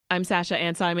I'm Sasha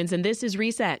Ann Simons, and this is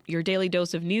Reset, your daily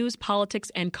dose of news,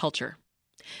 politics, and culture.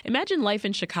 Imagine life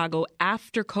in Chicago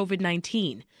after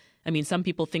COVID-19. I mean, some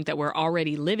people think that we're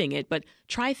already living it, but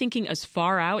try thinking as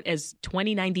far out as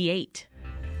 2098.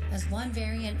 As one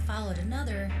variant followed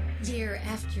another, year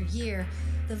after year,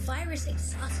 the virus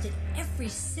exhausted every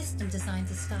system designed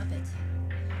to stop it.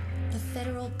 The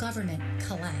federal government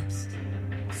collapsed.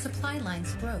 Supply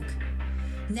lines broke.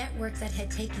 Networks that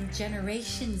had taken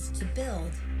generations to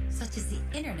build, such as the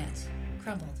internet,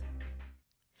 crumbled.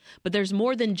 But there's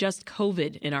more than just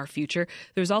COVID in our future.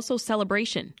 There's also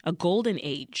celebration, a golden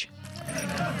age.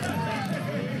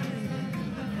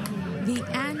 The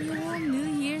annual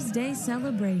New Year's Day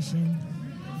celebration.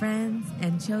 Friends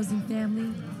and chosen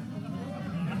family.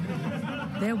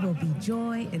 There will be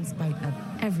joy in spite of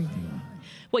everything.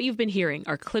 What you've been hearing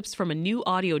are clips from a new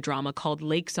audio drama called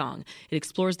Lake Song. It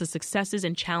explores the successes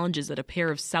and challenges that a pair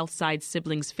of South Side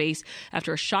siblings face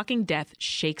after a shocking death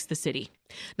shakes the city.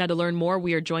 Now, to learn more,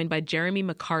 we are joined by Jeremy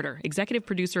McCarter, executive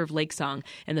producer of Lake Song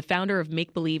and the founder of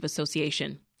Make Believe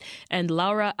Association, and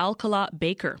Laura Alcala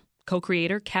Baker,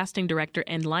 co-creator, casting director,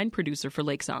 and line producer for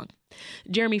Lake Song.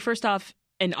 Jeremy, first off,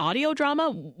 an audio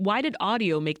drama? Why did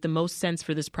audio make the most sense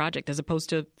for this project as opposed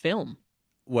to film?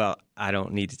 Well, I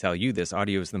don't need to tell you this.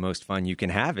 Audio is the most fun you can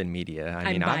have in media.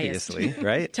 I mean, biased. obviously,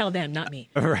 right? Tell them, not me.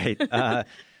 Right.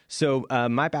 So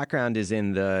my background is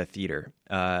in the theater,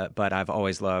 but I've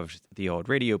always loved the old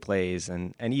radio plays.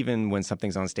 And even when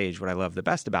something's on stage, what I love the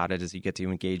best about it is you get to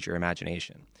engage your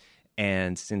imagination.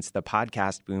 And since the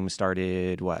podcast boom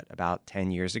started, about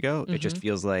 10 years ago, It just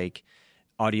feels like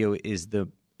audio is the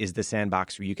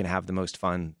sandbox where you can have the most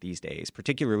fun these days,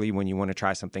 particularly when you want to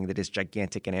try something that is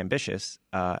gigantic and ambitious.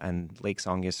 And Lake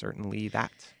Song is certainly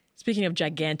that. Speaking of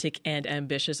gigantic and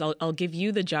ambitious, I'll give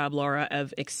you the job, Laura,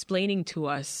 of explaining to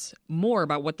us more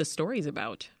about what the story is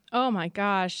about. Oh my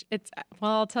gosh.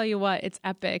 I'll tell you what, it's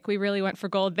epic. We really went for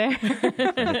gold there.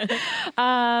 It's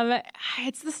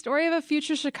the story of a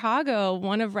future Chicago,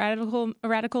 one of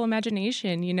radical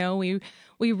imagination. You know, we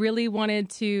really wanted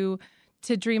to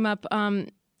dream up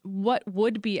what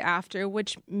would be after,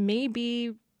 which may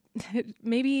be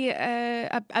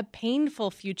a painful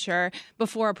future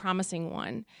before a promising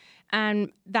one.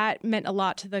 And that meant a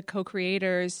lot to the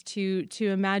co-creators to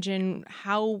imagine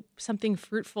how something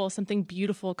fruitful, something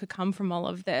beautiful could come from all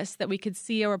of this, that we could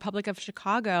see a Republic of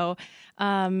Chicago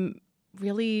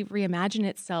really reimagine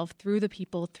itself through the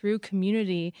people, through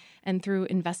community, and through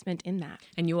investment in that.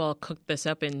 And you all cooked this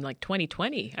up in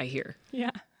 2020, I hear.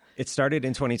 Yeah. It started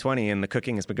in 2020, and the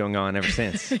cooking has been going on ever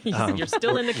since. You're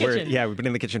still in the kitchen. We've been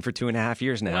in the kitchen for 2.5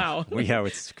 years now. Wow. Yeah,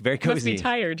 it's very cozy. Must be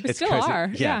tired. We still cozy. are.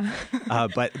 Yeah.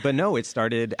 But no, it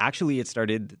started,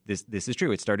 this is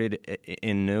true. It started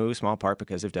in no small part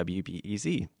because of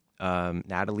WBEZ.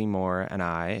 Natalie Moore and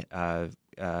I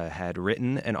had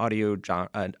written an audio a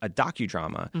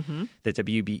docudrama that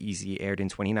WBEZ aired in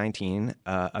 2019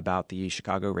 about the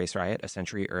Chicago race riot a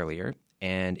century earlier.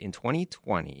 And in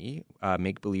 2020,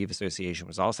 Make Believe Association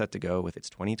was all set to go with its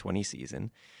 2020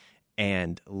 season.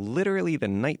 And literally the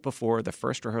night before the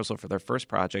first rehearsal for their first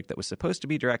project that was supposed to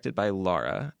be directed by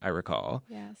Laura, I recall,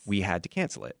 we had to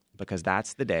cancel it because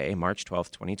that's the day, March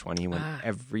 12th, 2020, when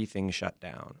everything shut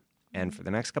down. And for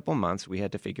the next couple of months, we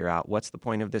had to figure out what's the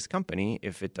point of this company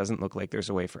if it doesn't look like there's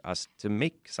a way for us to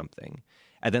make something.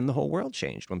 And then the whole world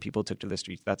changed when people took to the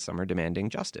streets that summer demanding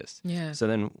justice. Yeah. So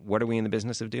then what are we in the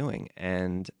business of doing?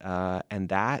 And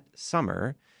that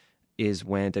summer is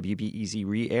when WBEZ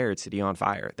re-aired City on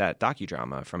Fire, that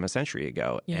docudrama from a century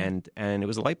ago. Yeah. And it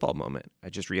was a light bulb moment. I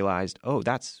just realized,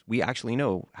 we actually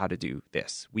know how to do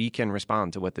this. We can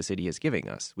respond to what the city is giving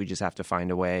us. We just have to find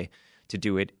a way to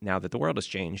do it now that the world has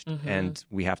changed. And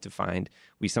we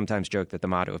sometimes joke that the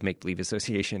motto of Make Believe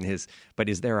Association is, but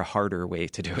is there a harder way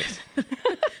to do it?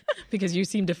 Because you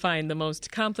seem to find the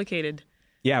most complicated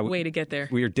way to get there.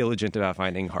 We are diligent about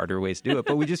finding harder ways to do it,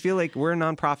 but we just feel like we're a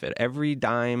nonprofit. Every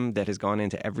dime that has gone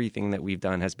into everything that we've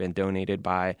done has been donated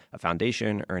by a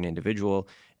foundation or an individual.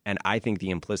 And I think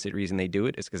the implicit reason they do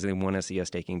it is because they want to see us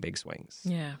taking big swings.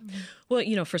 Yeah.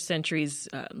 Well, for centuries,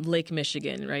 Lake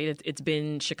Michigan, right? It's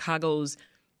been Chicago's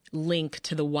link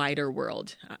to the wider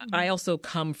world. I also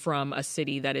come from a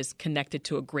city that is connected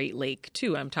to a great lake,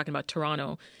 too. I'm talking about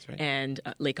Toronto and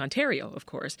Lake Ontario, of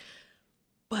course.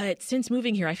 But since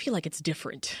moving here, I feel like it's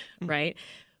different, right?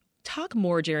 Talk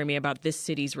more, Jeremy, about this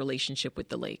city's relationship with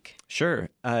the lake. Sure.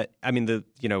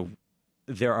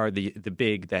 There are the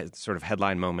big, that sort of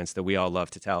headline moments that we all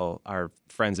love to tell our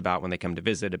friends about when they come to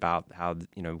visit, about how,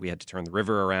 we had to turn the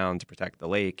river around to protect the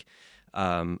lake.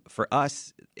 For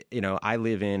us, I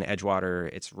live in Edgewater.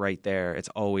 It's right there. It's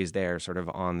always there, sort of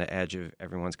on the edge of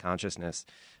everyone's consciousness.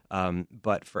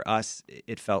 But for us,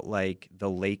 it felt like the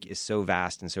lake is so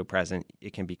vast and so present,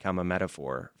 it can become a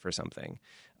metaphor for something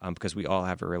because we all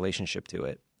have a relationship to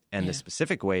it. And the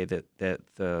specific way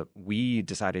that we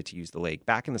decided to use the lake,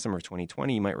 back in the summer of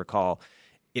 2020, you might recall,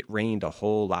 it rained a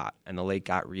whole lot and the lake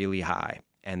got really high.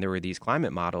 And there were these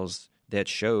climate models that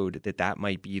showed that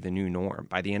might be the new norm.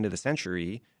 By the end of the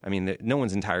century, no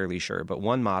one's entirely sure, but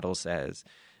one model says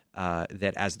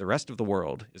that as the rest of the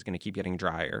world is going to keep getting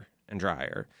drier and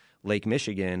drier, Lake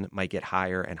Michigan might get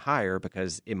higher and higher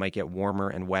because it might get warmer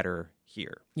and wetter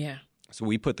here. Yeah. So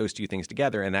we put those two things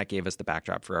together, and that gave us the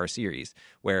backdrop for our series,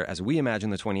 where as we imagine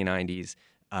the 2090s,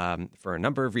 for a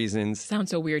number of reasons. Sounds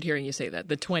so weird hearing you say that,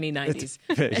 the 2090s.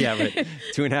 Yeah, but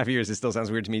 2.5 years, it still sounds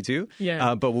weird to me too.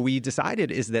 Yeah. But what we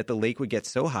decided is that the lake would get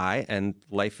so high and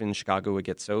life in Chicago would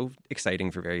get so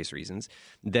exciting for various reasons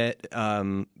that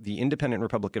the independent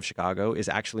Republic of Chicago is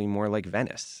actually more like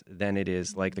Venice than it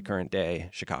is like the current day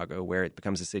Chicago, where it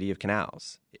becomes a city of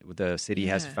canals. The city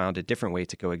has found a different way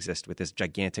to coexist with this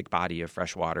gigantic body of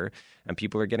fresh water, and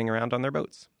people are getting around on their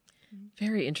boats.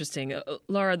 Very interesting.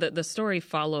 Laura, the story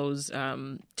follows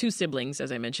two siblings,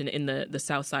 as I mentioned, in the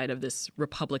south side of this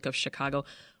Republic of Chicago.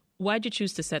 Why did you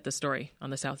choose to set the story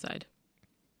on the south side?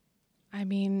 I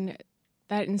mean,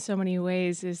 that in so many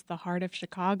ways is the heart of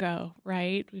Chicago,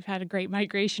 right? We've had a great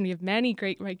migration. We have many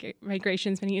great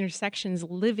migrations, many intersections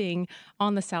living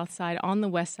on the south side, on the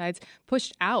west sides,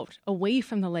 pushed out, away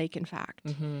from the lake, in fact.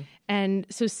 Mm-hmm. And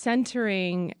so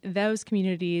centering those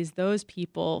communities, those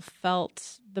people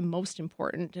felt the most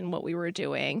important in what we were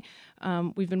doing.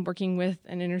 We've been working with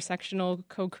an intersectional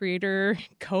co-creator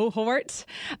cohort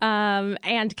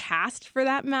and cast, for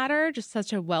that matter, just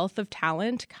such a wealth of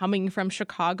talent coming from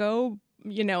Chicago,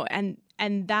 and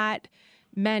that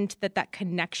meant that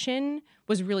connection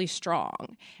was really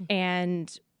strong.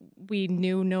 And we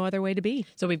knew no other way to be.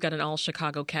 So we've got an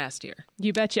all-Chicago cast here.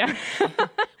 You betcha.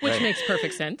 Which makes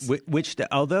perfect sense. Which,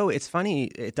 although it's funny,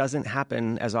 it doesn't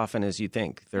happen as often as you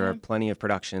think. There are plenty of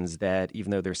productions that,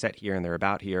 even though they're set here and they're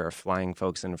about here, are flying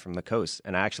folks in from the coast.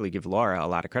 And I actually give Laura a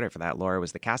lot of credit for that. Laura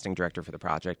was the casting director for the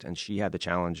project, and she had the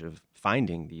challenge of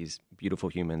finding these beautiful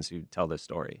humans who tell this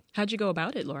story. How'd you go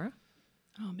about it, Laura?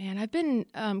 Oh, man, I've been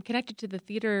connected to the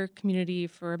theater community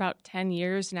for about 10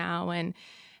 years now, and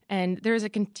there's a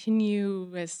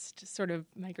continuous sort of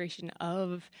migration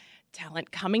of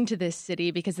talent coming to this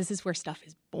city because this is where stuff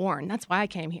is born. That's why I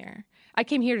came here. I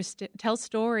came here to tell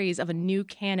stories of a new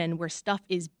canon where stuff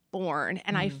is born.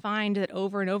 And I find that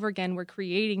over and over again, we're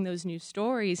creating those new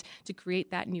stories to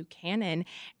create that new canon.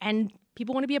 And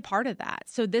people want to be a part of that.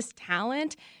 So this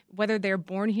talent, whether they're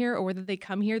born here or whether they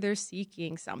come here, they're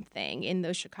seeking something in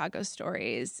those Chicago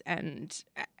stories. And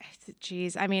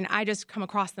geez, I just come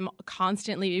across them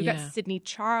constantly. We've got Sidney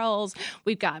Charles,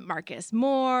 we've got Marcus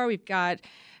Moore, we've got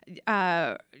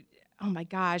oh my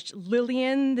gosh,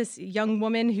 Lillian, this young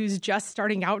woman who's just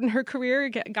starting out in her career,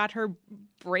 got her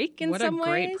break in some ways. What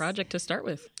a great project to start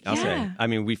with. I'll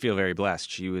say. We feel very blessed.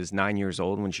 She was 9 years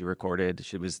old when she recorded.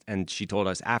 And she told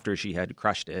us after she had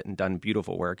crushed it and done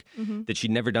beautiful work that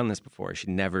she'd never done this before. She'd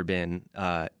never been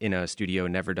in a studio,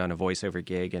 never done a voiceover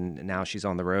gig, and now she's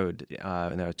on the road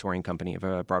in a touring company of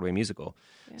a Broadway musical.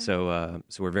 Yeah. So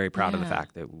we're very proud of the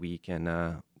fact that we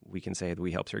can say that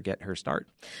we helped her get her start.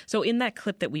 So in that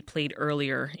clip that we played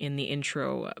earlier in the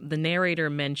intro, the narrator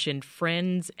mentioned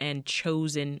friends and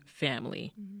chosen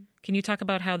family. Mm-hmm. Can you talk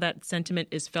about how that sentiment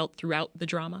is felt throughout the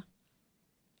drama?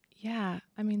 Yeah.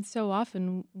 So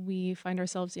often we find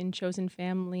ourselves in chosen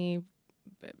family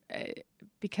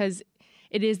because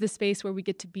it is the space where we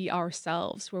get to be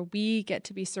ourselves, where we get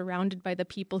to be surrounded by the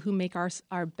people who make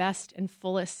our best and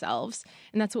fullest selves.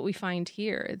 And that's what we find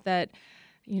here, that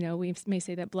we may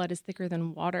say that blood is thicker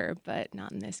than water, but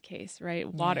not in this case, right?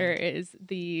 Water is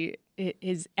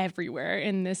everywhere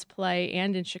in this play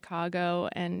and in Chicago,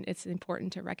 and it's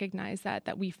important to recognize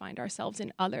that we find ourselves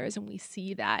in others, and we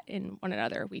see that in one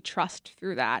another. We trust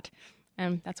through that,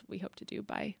 and that's what we hope to do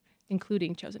by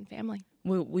including chosen family.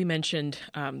 We mentioned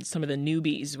some of the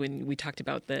newbies when we talked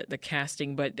about the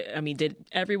casting, but did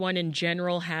everyone in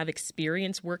general have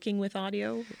experience working with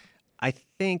audio? I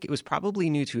think it was probably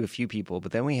new to a few people,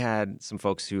 but then we had some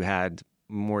folks who had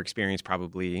more experience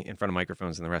probably in front of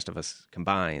microphones than the rest of us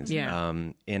combined. Yeah.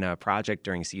 In a project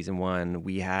during season 1,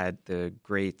 we had the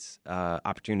great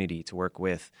opportunity to work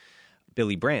with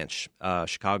Billy Branch,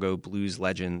 Chicago blues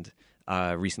legend,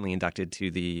 recently inducted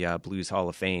to the Blues Hall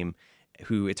of Fame,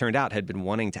 who it turned out had been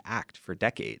wanting to act for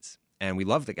decades. And we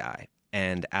love the guy.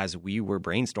 And as we were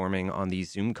brainstorming on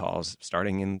these Zoom calls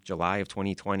starting in July of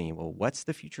 2020, well, what's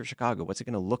the future of Chicago? What's it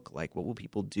going to look like? What will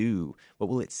people do? What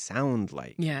will it sound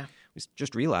like? Yeah. We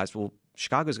just realized, well,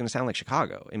 Chicago is going to sound like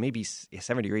Chicago. It may be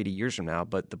 70 or 80 years from now,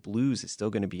 but the blues is still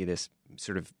going to be this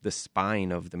sort of the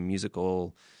spine of the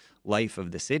musical life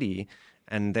of the city.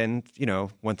 And then,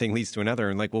 one thing leads to another.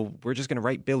 And like, well, we're just going to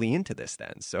write Billy into this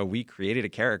then. So we created a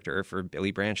character for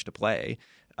Billy Branch to play.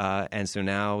 And so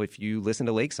now if you listen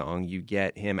to Lake Song, you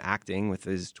get him acting with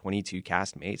his 22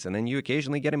 castmates, and then you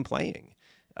occasionally get him playing.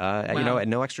 At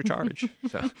no extra charge.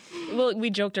 So. Well, we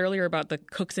joked earlier about the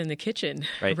cooks in the kitchen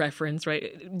reference,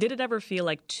 right? Did it ever feel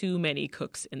like too many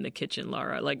cooks in the kitchen,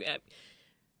 Laura? Like,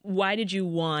 why did you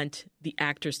want the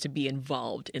actors to be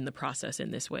involved in the process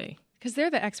in this way? Because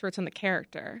they're the experts on the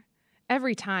character.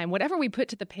 Every time, whatever we put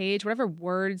to the page, whatever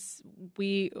words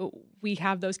we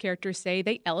have those characters say,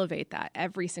 they elevate that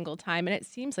every single time. And it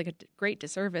seems like a great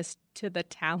disservice to the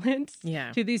talent,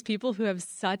 to these people who have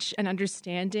such an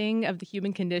understanding of the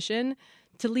human condition,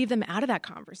 to leave them out of that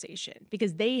conversation,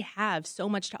 because they have so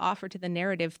much to offer to the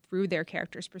narrative through their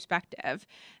character's perspective.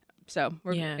 So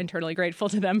we're internally grateful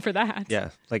to them for that. Yeah,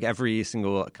 like every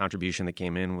single contribution that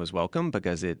came in was welcome,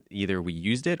 because it either we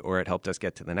used it or it helped us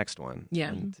get to the next one.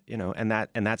 Yeah, and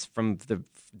that's from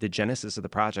the genesis of the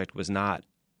project was not,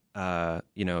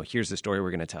 here's the story we're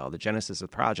going to tell. The genesis of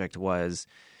the project was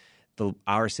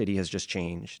our city has just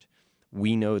changed.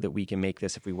 We know that we can make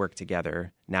this if we work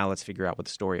together. Now let's figure out what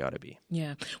the story ought to be.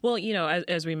 Yeah. Well,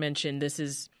 as we mentioned, this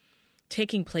is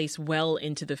taking place well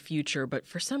into the future, but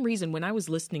for some reason, when I was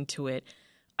listening to it,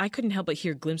 I couldn't help but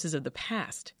hear glimpses of the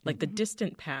past, like the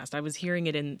distant past. I was hearing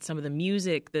it in some of the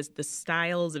music, the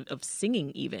styles of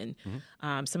singing even,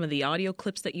 some of the audio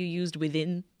clips that you used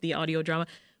within the audio drama.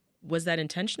 Was that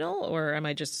intentional, or am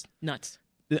I just nuts?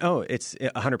 Oh, it's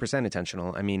 100%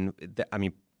 intentional. I mean,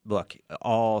 look,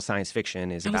 all science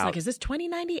fiction is about... I was like, is this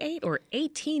 2098 or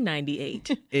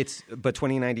 1898? But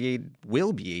 2098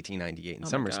 will be 1898 in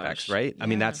some respects, right? Yeah. I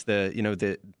mean, that's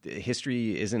the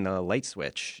history isn't a light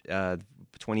switch.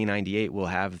 2098 will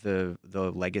have the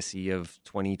legacy of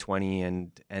 2020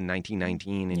 and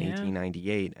 1919 and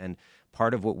 1898. And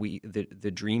part of what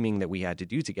the dreaming that we had to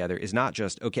do together is not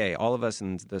just, okay, all of us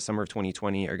in the summer of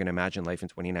 2020 are going to imagine life in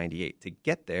 2098. To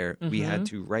get there, we had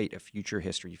to write a future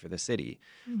history for the city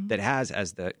that has,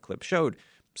 as the clip showed,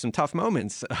 some tough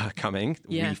moments coming,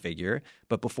 we figure.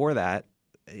 But before that,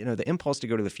 the impulse to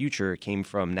go to the future came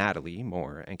from Natalie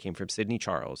Moore and came from Sydney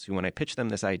Charles, who, when I pitched them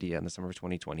this idea in the summer of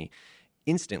 2020,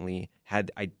 instantly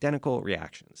had identical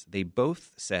reactions. They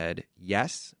both said,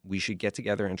 yes, we should get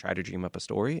together and try to dream up a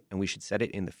story, and we should set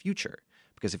it in the future.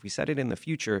 Because if we set it in the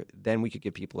future, then we could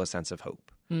give people a sense of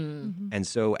hope. And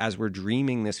so as we're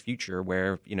dreaming this future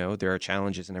where, there are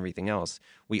challenges and everything else,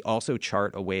 we also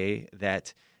chart a way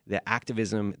that the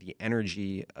activism, the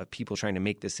energy of people trying to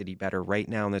make this city better right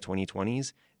now in the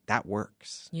 2020s, that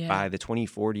works. Yeah. By the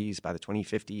 2040s, by the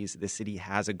 2050s, the city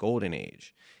has a golden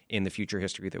age in the future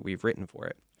history that we've written for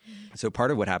it. So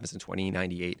part of what happens in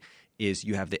 2098 is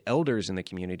you have the elders in the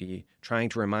community trying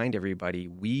to remind everybody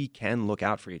we can look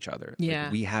out for each other. Yeah.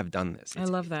 Like, we have done this. I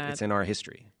love that. It's in our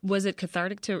history. Was it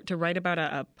cathartic to write about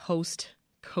a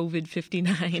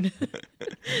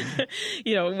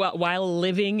post-COVID-59, while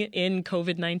living in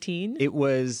COVID-19? It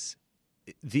was...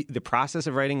 The process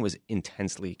of writing was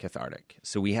intensely cathartic.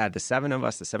 So we had the seven of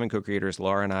us, the seven co-creators.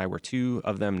 Laura and I were two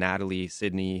of them, Natalie,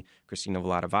 Sydney, Christina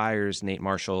Vallada-Vyers, Nate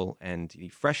Marshall, and the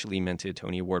freshly minted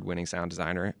Tony Award-winning sound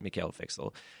designer, Mikhail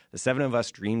Fixel. The seven of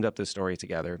us dreamed up this story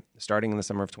together, starting in the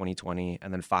summer of 2020,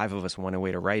 and then five of us went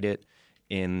away to write it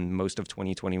in most of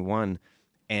 2021.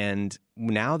 And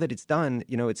now that it's done,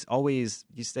 it's always,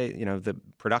 you say, the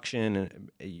production,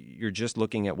 you're just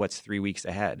looking at what's 3 weeks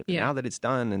ahead. But now that it's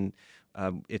done and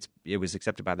it was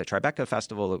accepted by the Tribeca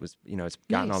Festival, it was, it's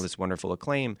gotten all this wonderful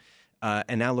acclaim.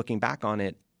 And now looking back on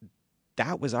it,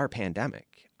 that was our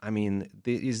pandemic. I mean,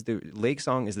 the Lake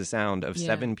Song is the sound of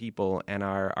seven people and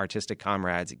our artistic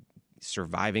comrades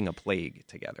surviving a plague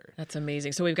together. That's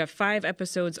amazing. So we've got 5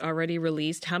 episodes already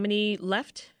released. How many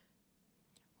left?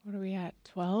 What are we at?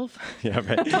 12? Yeah,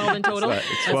 right. 12 in total? 12 in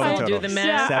total. Do the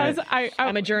math. Yeah,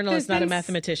 I'm a journalist, not a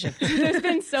mathematician. There's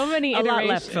been so many iterations. A lot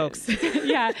left, folks.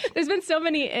 Yeah, there's been so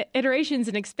many iterations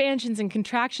and expansions and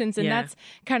contractions, and that's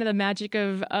kind of the magic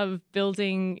of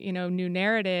building, new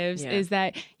narratives, is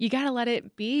that you got to let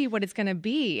it be what it's going to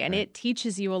be, and it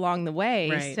teaches you along the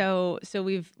way. Right. So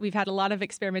we've had a lot of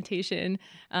experimentation,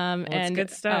 and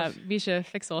good stuff. Misha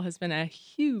Fixel has been a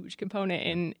huge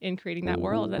component in creating that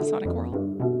world, that sonic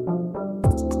world.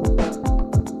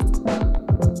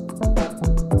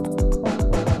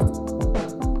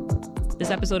 This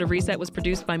episode of Reset was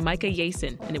produced by Micah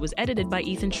Yason, and it was edited by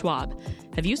Ethan Schwab.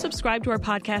 Have you subscribed to our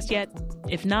podcast yet?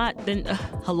 If not, then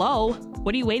hello,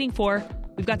 what are you waiting for?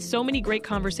 We've got so many great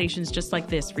conversations just like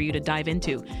this for you to dive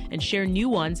into and share new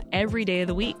ones every day of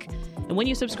the week. And when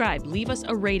you subscribe, leave us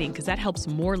a rating because that helps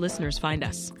more listeners find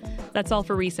us. That's all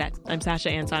for Reset. I'm Sasha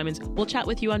Ann Simons. We'll chat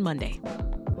with you on Monday.